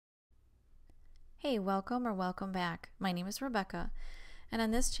Hey, welcome or welcome back. My name is Rebecca, and on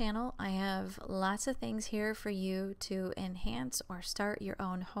this channel, I have lots of things here for you to enhance or start your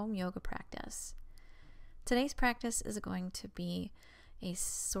own home yoga practice. Today's practice is going to be a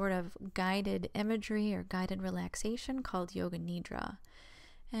sort of guided imagery or guided relaxation called Yoga Nidra.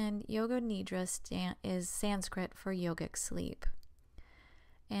 And Yoga Nidra is Sanskrit for yogic sleep.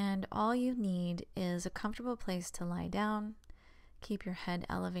 And all you need is a comfortable place to lie down. Keep your head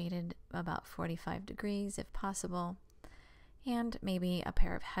elevated about 45 degrees if possible, and maybe a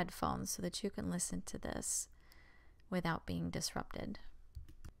pair of headphones so that you can listen to this without being disrupted.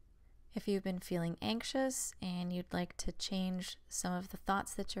 If you've been feeling anxious and you'd like to change some of the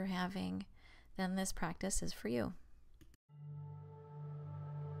thoughts that you're having, then this practice is for you.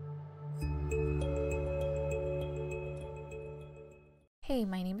 Hey,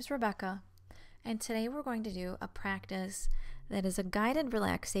 my name is Rebecca, and today we're going to do a practice that is a guided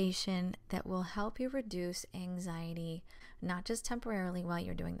relaxation that will help you reduce anxiety, not just temporarily while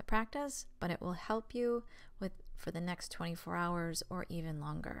you're doing the practice, but it will help you for the next 24 hours or even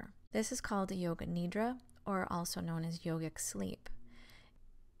longer. This is called a Yoga Nidra, or also known as yogic sleep.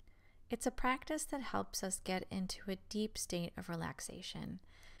 It's a practice that helps us get into a deep state of relaxation,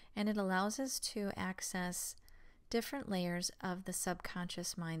 and it allows us to access different layers of the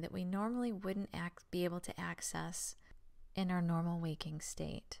subconscious mind that we normally wouldn't be able to access in our normal waking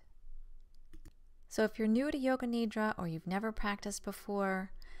state. So if you're new to Yoga Nidra or you've never practiced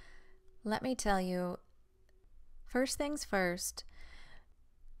before, let me tell you, first things first,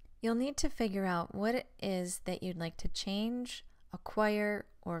 you'll need to figure out what it is that you'd like to change, acquire,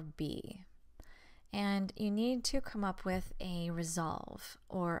 or be. And you need to come up with a resolve,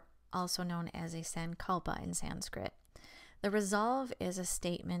 or also known as a sankalpa in Sanskrit. The resolve is a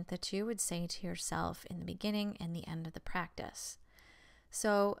statement that you would say to yourself in the beginning and the end of the practice.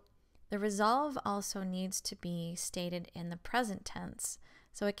 So the resolve also needs to be stated in the present tense.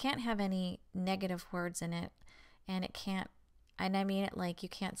 So it can't have any negative words in it, and I mean it like you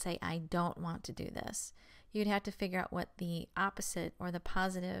can't say, I don't want to do this. You'd have to figure out what the opposite or the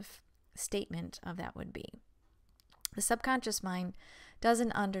positive statement of that would be. The subconscious mind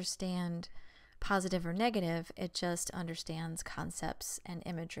doesn't understand positive or negative, it just understands concepts and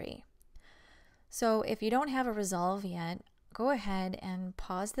imagery. So if you don't have a resolve yet, go ahead and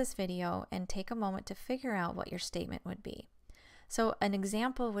pause this video and take a moment to figure out what your statement would be. So an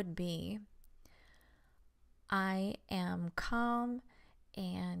example would be, I am calm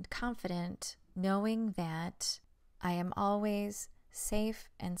and confident knowing that I am always safe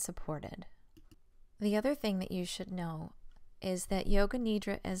and supported. The other thing that you should know is that Yoga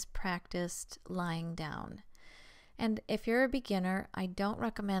Nidra is practiced lying down. And if you're a beginner, I don't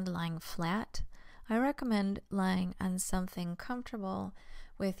recommend lying flat. I recommend lying on something comfortable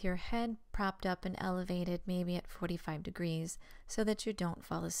with your head propped up and elevated, maybe at 45 degrees, so that you don't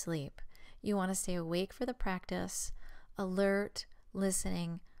fall asleep. You want to stay awake for the practice, alert,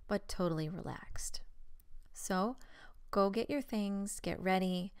 listening, but totally relaxed. So go get your things, get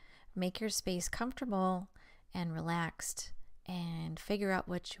ready, make your space comfortable and relaxed, and figure out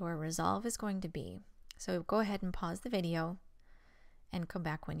what your resolve is going to be. So go ahead and pause the video and come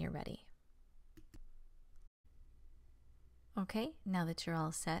back when you're ready. Okay, now that you're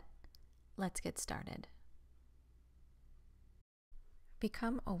all set, let's get started.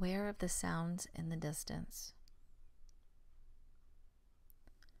 Become aware of the sounds in the distance.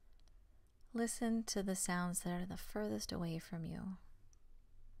 Listen to the sounds that are the furthest away from you.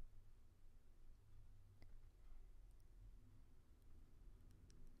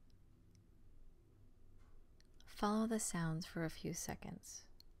 Follow the sounds for a few seconds.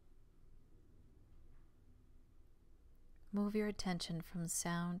 Move your attention from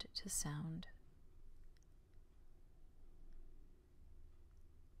sound to sound.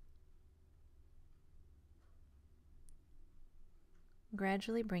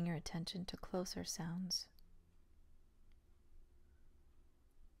 Gradually bring your attention to closer sounds.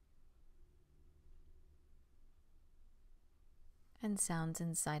 And sounds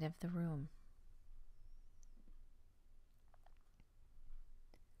inside of the room.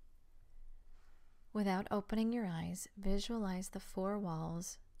 Without opening your eyes, visualize the four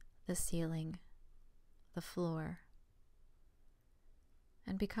walls, the ceiling, the floor,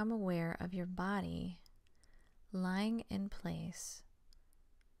 and become aware of your body lying in place.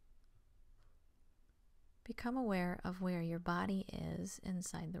 Become aware of where your body is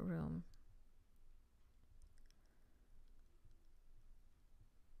inside the room.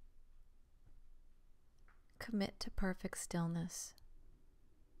 Commit to perfect stillness.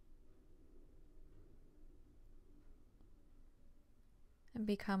 and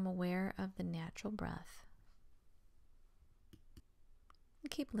become aware of the natural breath.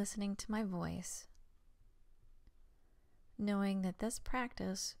 And keep listening to my voice, knowing that this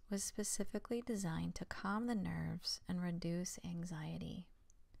practice was specifically designed to calm the nerves and reduce anxiety,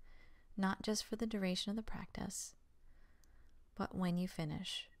 not just for the duration of the practice, but when you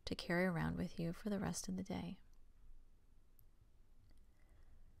finish, to carry around with you for the rest of the day.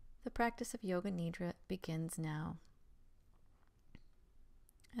 The practice of Yoga Nidra begins now.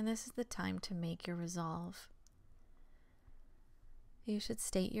 And this is the time to make your resolve. You should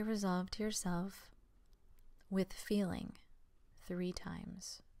state your resolve to yourself with feeling 3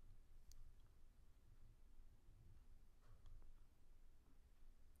 times.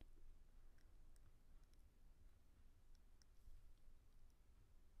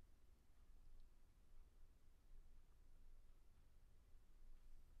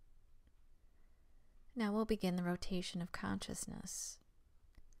 Now we'll begin the rotation of consciousness.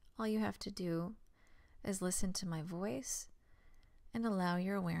 All you have to do is listen to my voice and allow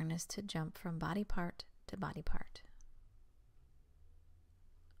your awareness to jump from body part to body part.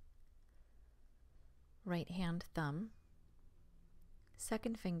 Right hand thumb,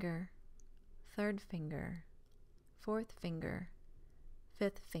 second finger, third finger, fourth finger,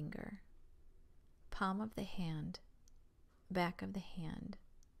 fifth finger, palm of the hand, back of the hand,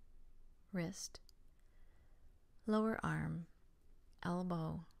 wrist, lower arm,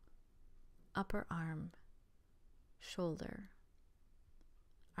 elbow, upper arm, shoulder,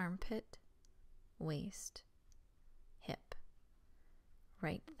 armpit, waist, hip,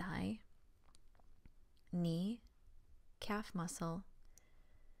 right thigh, knee, calf muscle,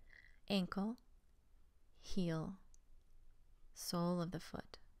 ankle, heel, sole of the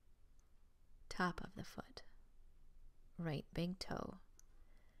foot, top of the foot, right big toe,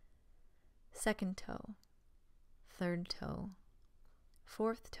 second toe, third toe,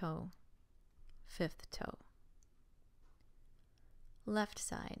 fourth toe, fifth toe. Left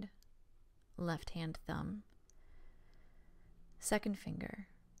side, left hand thumb, second finger,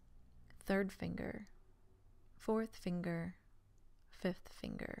 third finger, fourth finger, fifth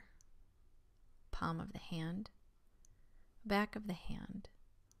finger, palm of the hand, back of the hand,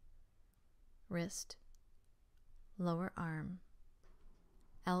 wrist, lower arm,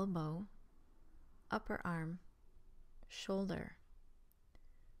 elbow, upper arm, shoulder,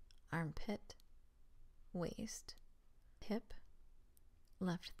 armpit, waist, hip,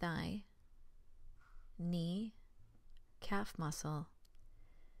 left thigh, knee, calf muscle,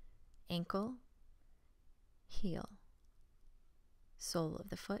 ankle, heel, sole of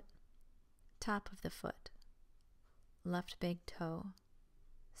the foot, top of the foot, left big toe,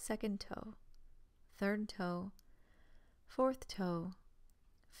 second toe, third toe, fourth toe,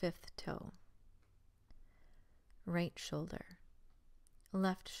 fifth toe, right shoulder,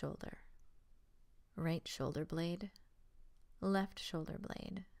 right shoulder blade, left shoulder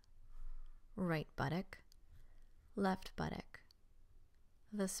blade, right buttock, left buttock,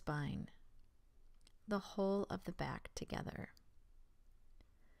 the spine, the whole of the back together,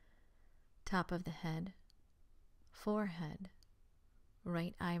 top of the head, forehead,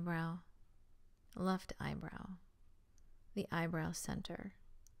 right eyebrow, left eyebrow, the eyebrow center,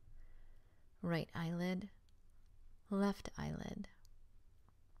 right eyelid, left eyelid,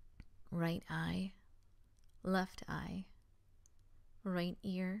 right eye, left eye, right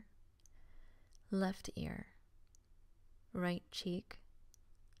ear, left ear, right cheek,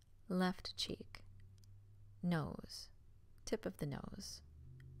 left cheek, nose, tip of the nose,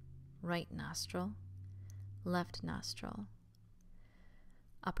 right nostril, left nostril,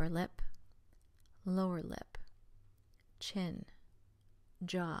 upper lip, lower lip, chin,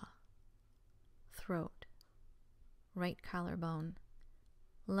 jaw, throat, right collarbone,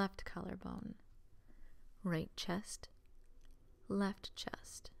 left collarbone, right chest, left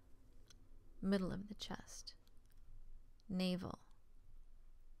chest, middle of the chest, navel,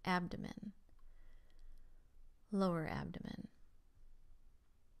 abdomen, lower abdomen,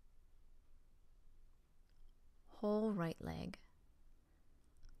 whole right leg,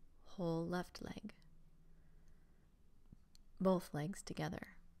 whole left leg, both legs together,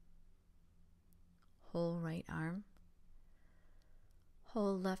 whole right arm,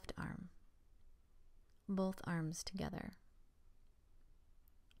 whole left arm, both arms together,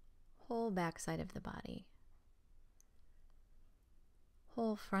 whole back side of the body,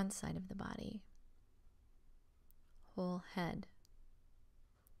 whole front side of the body, whole head,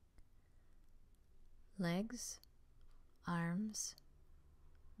 legs, arms,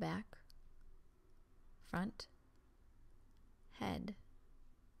 back, front, head,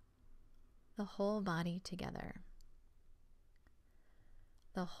 the whole body together,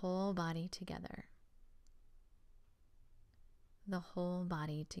 The whole body together. The whole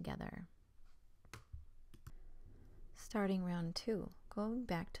body together. Starting round 2, going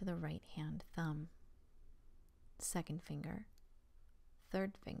back to the right hand thumb, second finger,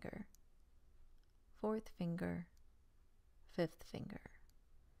 third finger, fourth finger, fifth finger,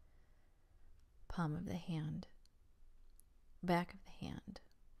 palm of the hand, back of the hand,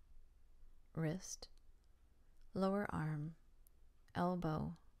 wrist, lower arm,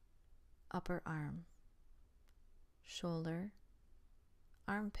 elbow, upper arm, shoulder,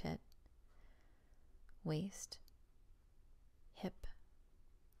 armpit, waist, hip,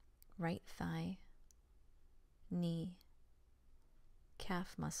 right thigh, knee,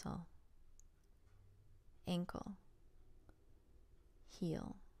 calf muscle, ankle,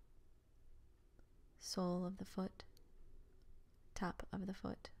 heel, sole of the foot, top of the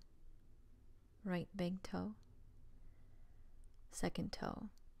foot, right big toe, second toe,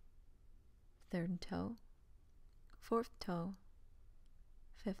 third toe, fourth toe,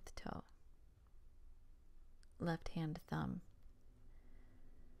 fifth toe, left hand thumb,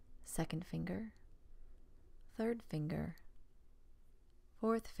 second finger, third finger,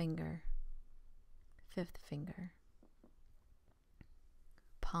 fourth finger, fifth finger,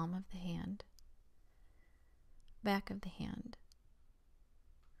 palm of the hand, back of the hand,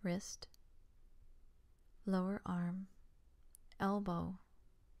 wrist, lower arm, elbow,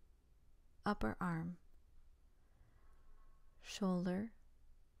 upper arm, shoulder,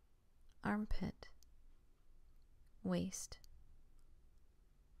 armpit, waist,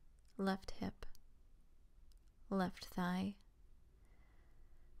 left hip, left thigh,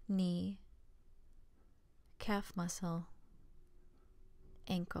 knee, calf muscle,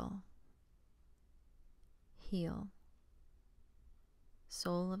 ankle, heel,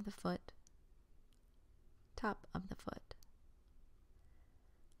 sole of the foot, top of the foot,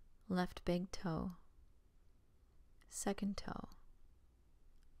 left big toe, second toe,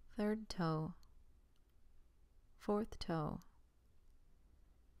 third toe, fourth toe,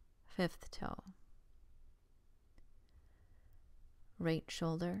 fifth toe, right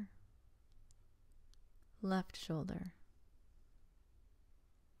shoulder, left shoulder,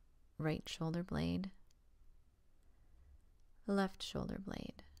 right shoulder blade, left shoulder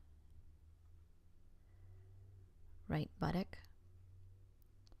blade, right buttock,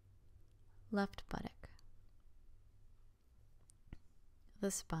 left buttock,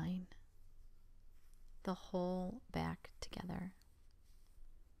 the spine, the whole back together,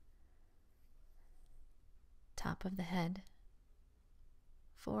 top of the head,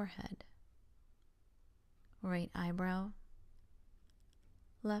 forehead, right eyebrow,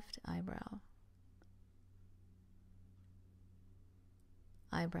 left eyebrow,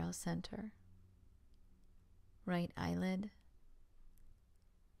 eyebrow center, right eyelid,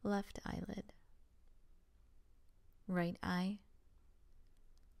 left eyelid, right eye,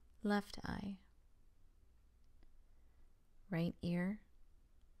 left eye, right ear,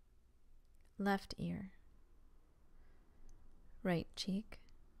 left ear, right cheek,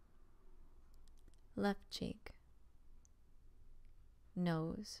 left cheek,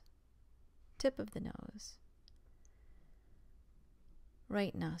 nose, tip of the nose,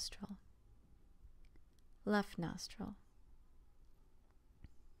 right nostril, left nostril,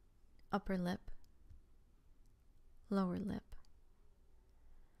 upper lip, lower lip,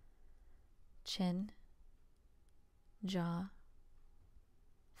 chin, jaw,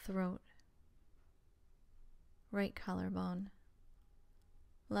 throat, right collarbone,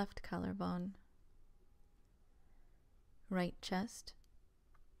 left collarbone, right chest,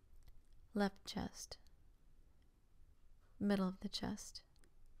 left chest, middle of the chest,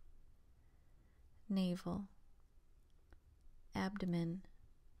 navel, abdomen,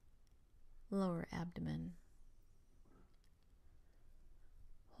 lower abdomen,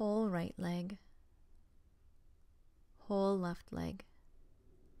 whole right leg, whole left leg,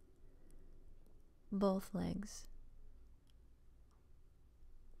 both legs,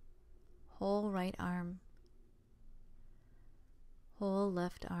 whole right arm, whole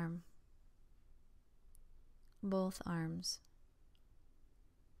left arm, both arms,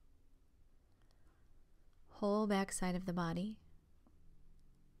 whole back side of the body,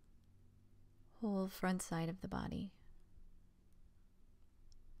 whole front side of the body,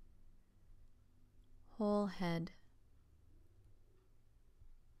 whole head,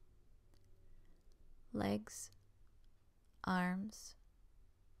 legs, arms,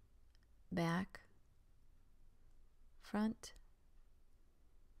 back, front,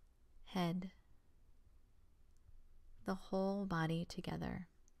 head, the whole body together,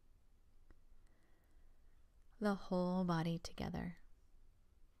 the whole body together,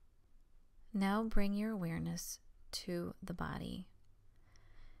 Now bring your awareness to the body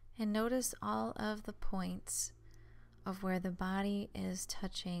and notice all of the points of where the body is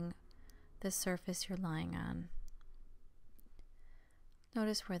touching the surface you're lying on.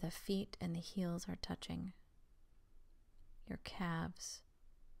 Notice where the feet and the heels are touching, your calves,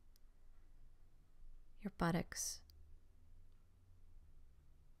 your buttocks,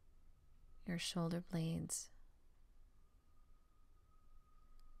 your shoulder blades,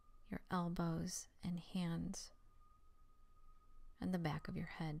 your elbows and hands, and the back of your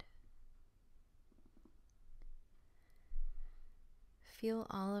head. Feel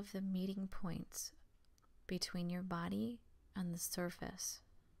all of the meeting points between your body and the surface.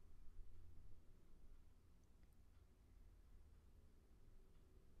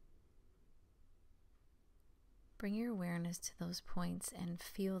 Bring your awareness to those points and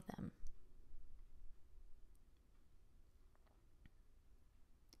feel them.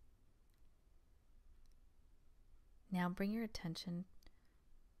 Now bring your attention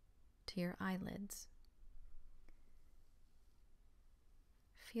to your eyelids.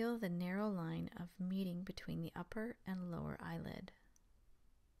 Feel the narrow line of meeting between the upper and lower eyelid.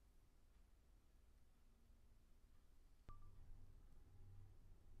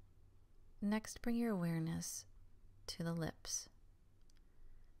 Next, bring your awareness to the lips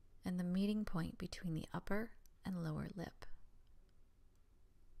and the meeting point between the upper and lower lip.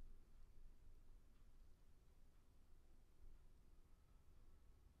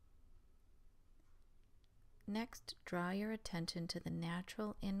 Next, draw your attention to the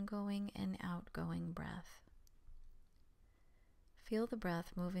natural ingoing and outgoing breath. Feel the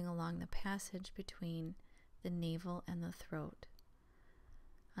breath moving along the passage between the navel and the throat.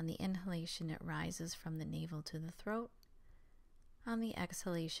 On the inhalation, it rises from the navel to the throat. On the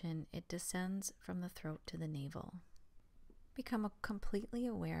exhalation, it descends from the throat to the navel. Become completely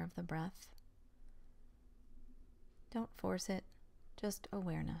aware of the breath. Don't force it, just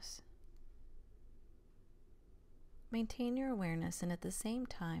awareness. Maintain your awareness and at the same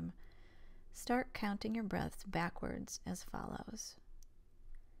time, start counting your breaths backwards as follows.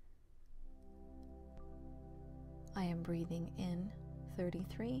 I am breathing in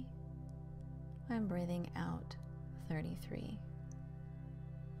 33. I'm breathing out 33.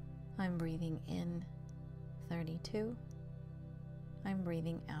 I'm breathing in 32. I'm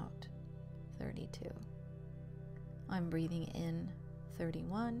breathing out 32. I'm breathing in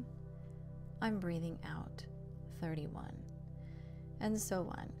 31. I'm breathing out 31. And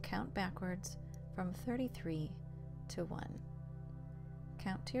so on. Count backwards from 33 to 1.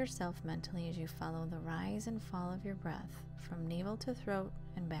 Count to yourself mentally as you follow the rise and fall of your breath from navel to throat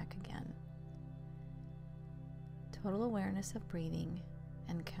and back again. Total awareness of breathing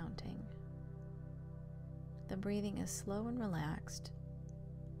and counting. The breathing is slow and relaxed.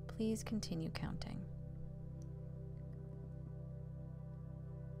 Please continue counting.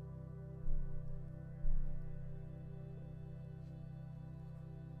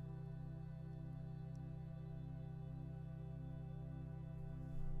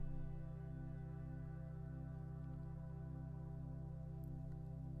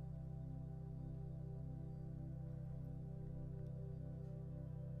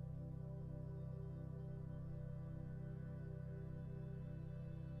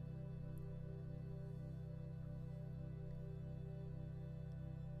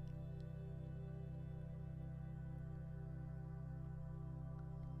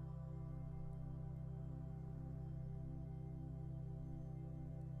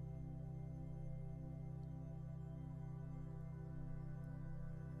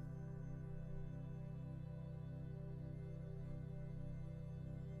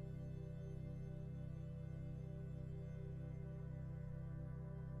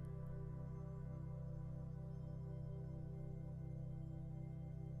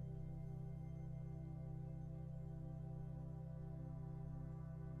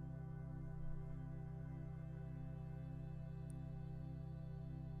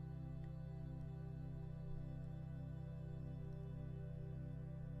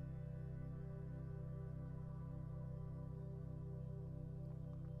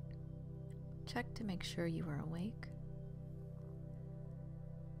 Check to make sure you are awake.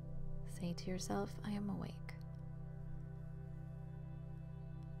 Say to yourself, I am awake.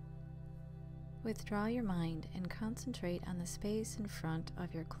 Withdraw your mind and concentrate on the space in front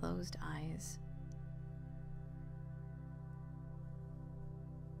of your closed eyes.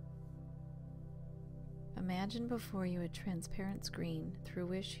 Imagine before you a transparent screen through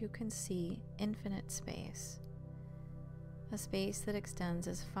which you can see infinite space. A space that extends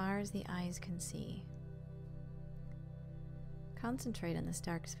as far as the eyes can see. Concentrate on this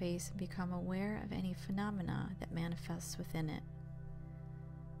dark space and become aware of any phenomena that manifests within it.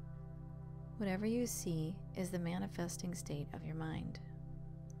 Whatever you see is the manifesting state of your mind.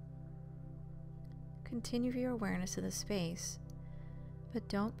 Continue your awareness of the space, but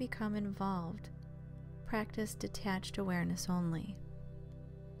don't become involved. Practice detached awareness only.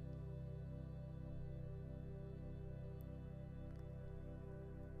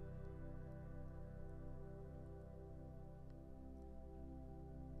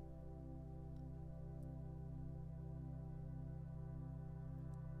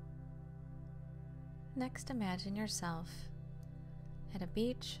 Next, imagine yourself at a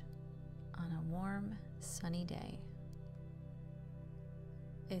beach on a warm, sunny day.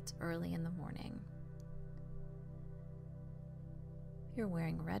 It's early in the morning. You're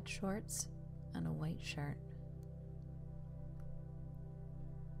wearing red shorts and a white shirt.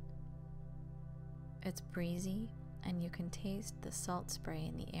 It's breezy, and you can taste the salt spray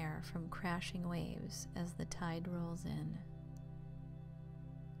in the air from crashing waves as the tide rolls in.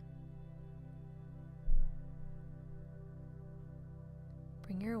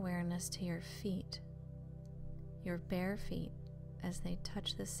 Bring your awareness to your feet, your bare feet, as they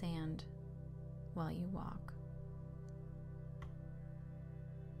touch the sand while you walk.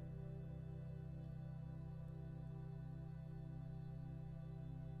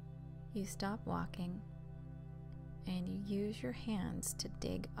 You stop walking and you use your hands to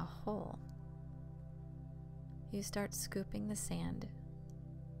dig a hole. You start scooping the sand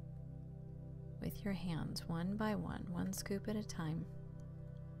with your hands one by one scoop at a time.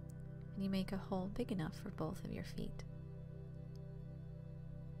 And you make a hole big enough for both of your feet.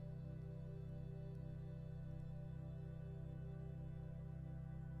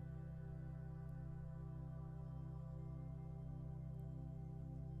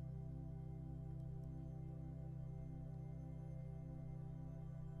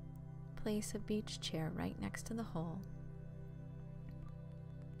 Place a beach chair right next to the hole.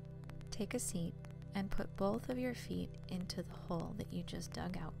 Take a seat and put both of your feet into the hole that you just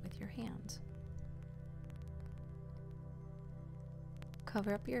dug out with your hands.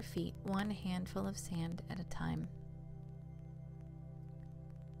 Cover up your feet one handful of sand at a time.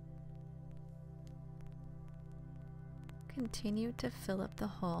 Continue to fill up the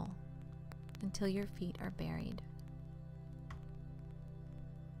hole until your feet are buried.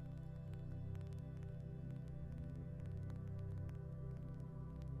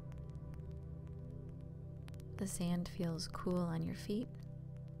 The sand feels cool on your feet,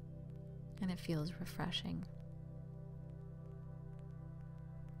 and it feels refreshing.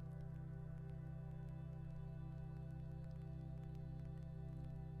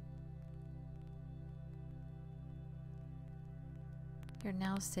 You're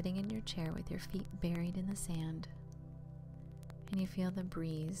now sitting in your chair with your feet buried in the sand, and you feel the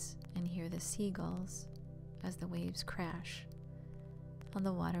breeze and hear the seagulls as the waves crash on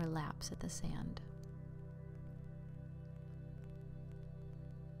the water laps at the sand.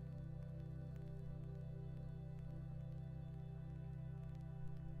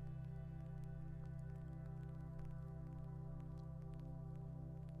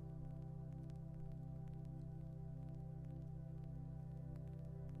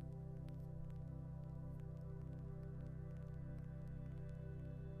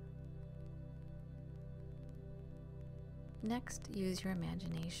 Next, use your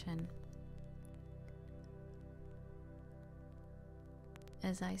imagination.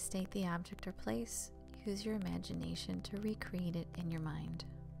 As I state the object or place, use your imagination to recreate it in your mind.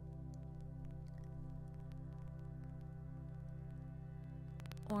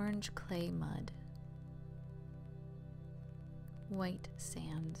 Orange clay mud, white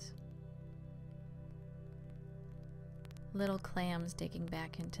sands, little clams digging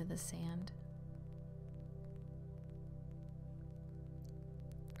back into the sand,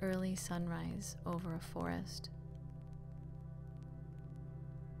 early sunrise over a forest,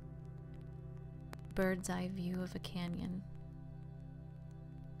 bird's eye view of a canyon,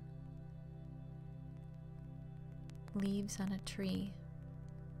 leaves on a tree,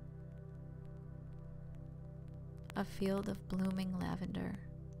 a field of blooming lavender,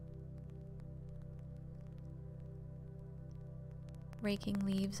 raking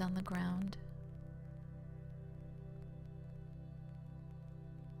leaves on the ground,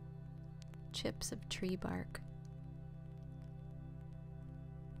 chips of tree bark,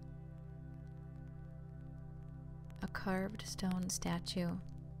 a carved stone statue,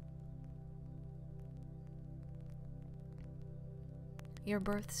 your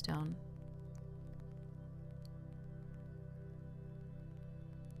birthstone,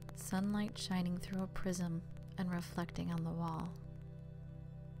 sunlight shining through a prism and reflecting on the wall.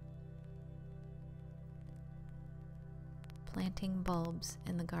 Planting bulbs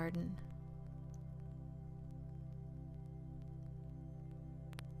in the garden.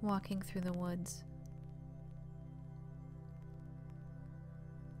 Walking through the woods.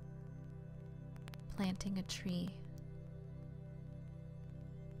 Planting a tree.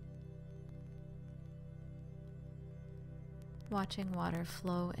 Watching water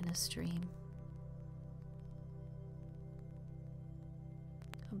flow in a stream.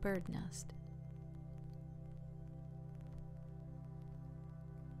 A bird nest.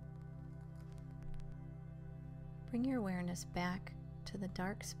 Bring your awareness back to the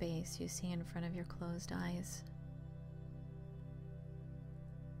dark space you see in front of your closed eyes.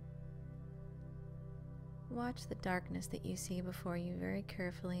 Watch the darkness that you see before you very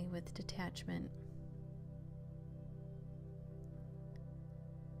carefully with detachment.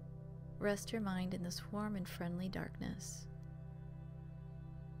 Rest your mind in this warm and friendly darkness.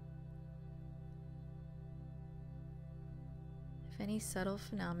 If any subtle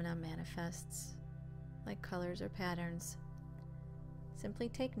phenomena manifests, like colors or patterns, simply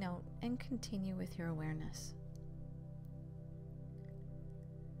take note and continue with your awareness.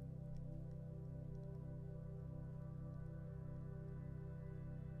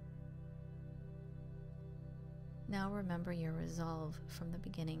 Now remember your resolve from the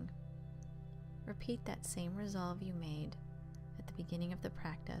beginning. Repeat that same resolve you made at the beginning of the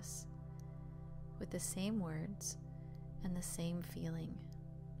practice with the same words and the same feeling.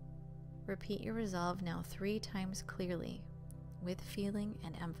 Repeat your resolve now 3 times clearly with feeling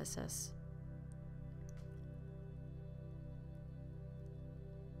and emphasis.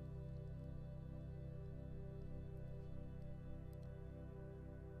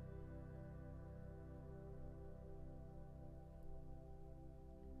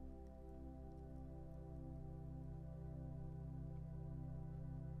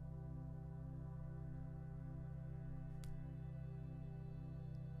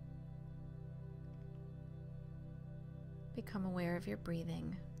 Become aware of your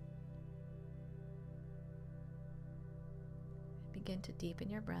breathing. Begin to deepen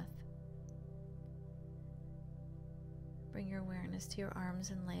your breath. Bring your awareness to your arms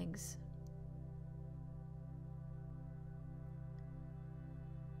and legs.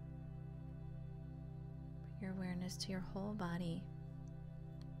 Bring your awareness to your whole body.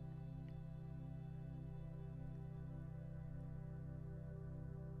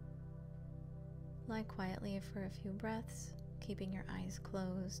 Lie quietly for a few breaths, keeping your eyes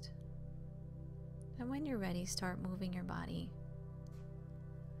closed. And when you're ready, start moving your body.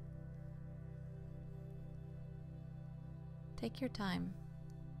 Take your time.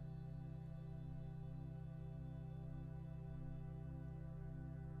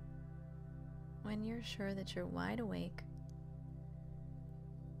 When you're sure that you're wide awake,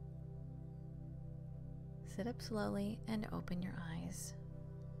 sit up slowly and open your eyes.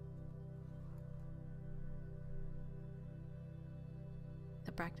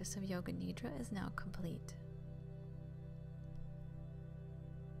 The practice of Yoga Nidra is now complete.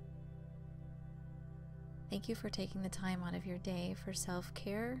 Thank you for taking the time out of your day for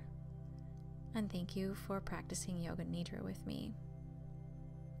self-care, and thank you for practicing Yoga Nidra with me.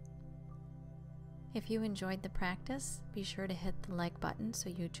 If you enjoyed the practice, be sure to hit the like button so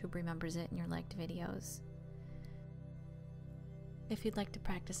YouTube remembers it in your liked videos. If you'd like to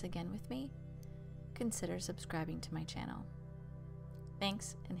practice again with me, consider subscribing to my channel.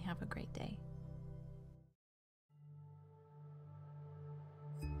 Thanks, and have a great day.